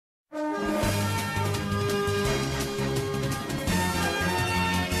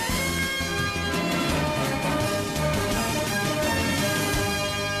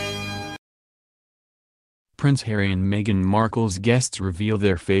Prince Harry and Meghan Markle's guests reveal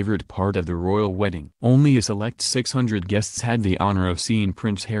their favorite part of the royal wedding. Only a select 600 guests had the honor of seeing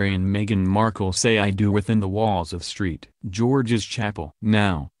Prince Harry and Meghan Markle say "I do" within the walls of St. George's Chapel.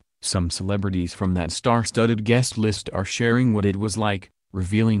 Now, some celebrities from that star-studded guest list are sharing what it was like,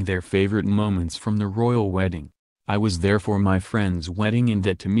 revealing their favorite moments from the royal wedding. "I was there for my friend's wedding and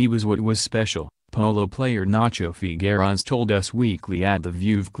that to me was what was special," polo player Nacho Figueras told Us Weekly at the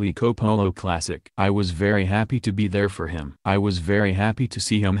Veuve Clicquot Polo Classic. "I was very happy to be there for him. I was very happy to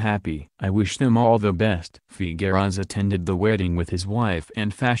see him happy. I wish them all the best." Figueras attended the wedding with his wife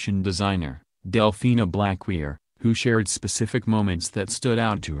and fashion designer, Delphina Blackweir, who shared specific moments that stood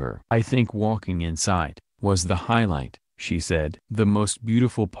out to her. "I think walking inside was the highlight," she said. "The most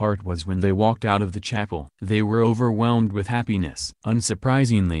beautiful part was when they walked out of the chapel. They were overwhelmed with happiness."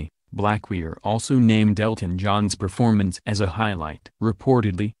 Unsurprisingly, Blackweir also named Elton John's performance as a highlight.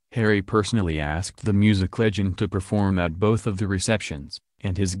 Reportedly, Harry personally asked the music legend to perform at both of the receptions,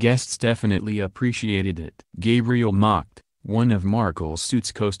 and his guests definitely appreciated it. Gabriel Macht, one of Markle's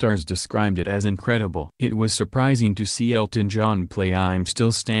Suits co-stars, described it as incredible. "It was surprising to see Elton John play I'm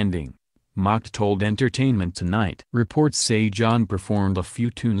Still Standing," Macht told Entertainment Tonight. Reports say John performed a few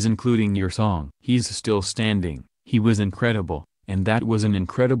tunes including Your Song. "He's still standing. He was incredible, and that was an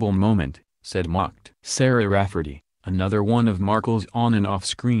incredible moment," said Macht. Sarah Rafferty, another one of Markle's on- and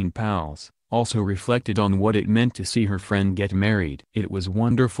off-screen pals, also reflected on what it meant to see her friend get married. "It was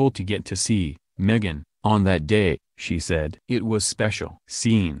wonderful to get to see Meghan on that day," she said. "It was special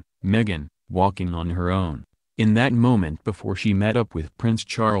seeing Meghan walking on her own in that moment before she met up with Prince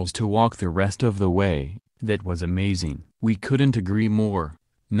Charles to walk the rest of the way. That was amazing." "We couldn't agree more.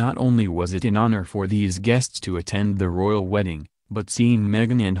 Not only was it an honor for these guests to attend the royal wedding, but seeing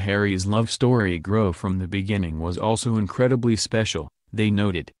Meghan and Harry's love story grow from the beginning was also incredibly special," they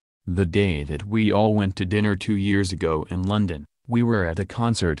noted. "The day that we all went to dinner 2 years ago in London, we were at a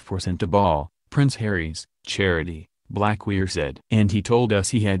concert for St. Ball, Prince Harry's charity," Blackweir said. "And he told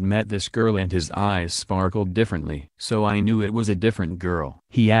us he had met this girl and his eyes sparkled differently. So I knew it was a different girl."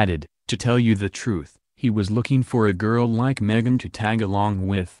 He added, "To tell you the truth, he was looking for a girl like Meghan to tag along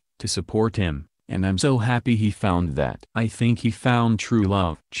with, to support him. And I'm so happy he found that. I think he found true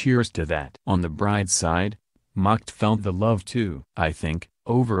love." Cheers to that. On the bride's side, Macht felt the love too. "I think,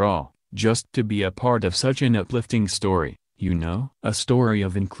 overall, just to be a part of such an uplifting story, you know? A story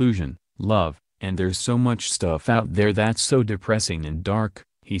of inclusion, love, and there's so much stuff out there that's so depressing and dark,"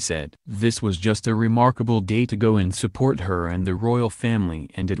 he said. "This was just a remarkable day to go and support her and the royal family,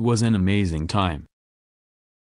 and it was an amazing time."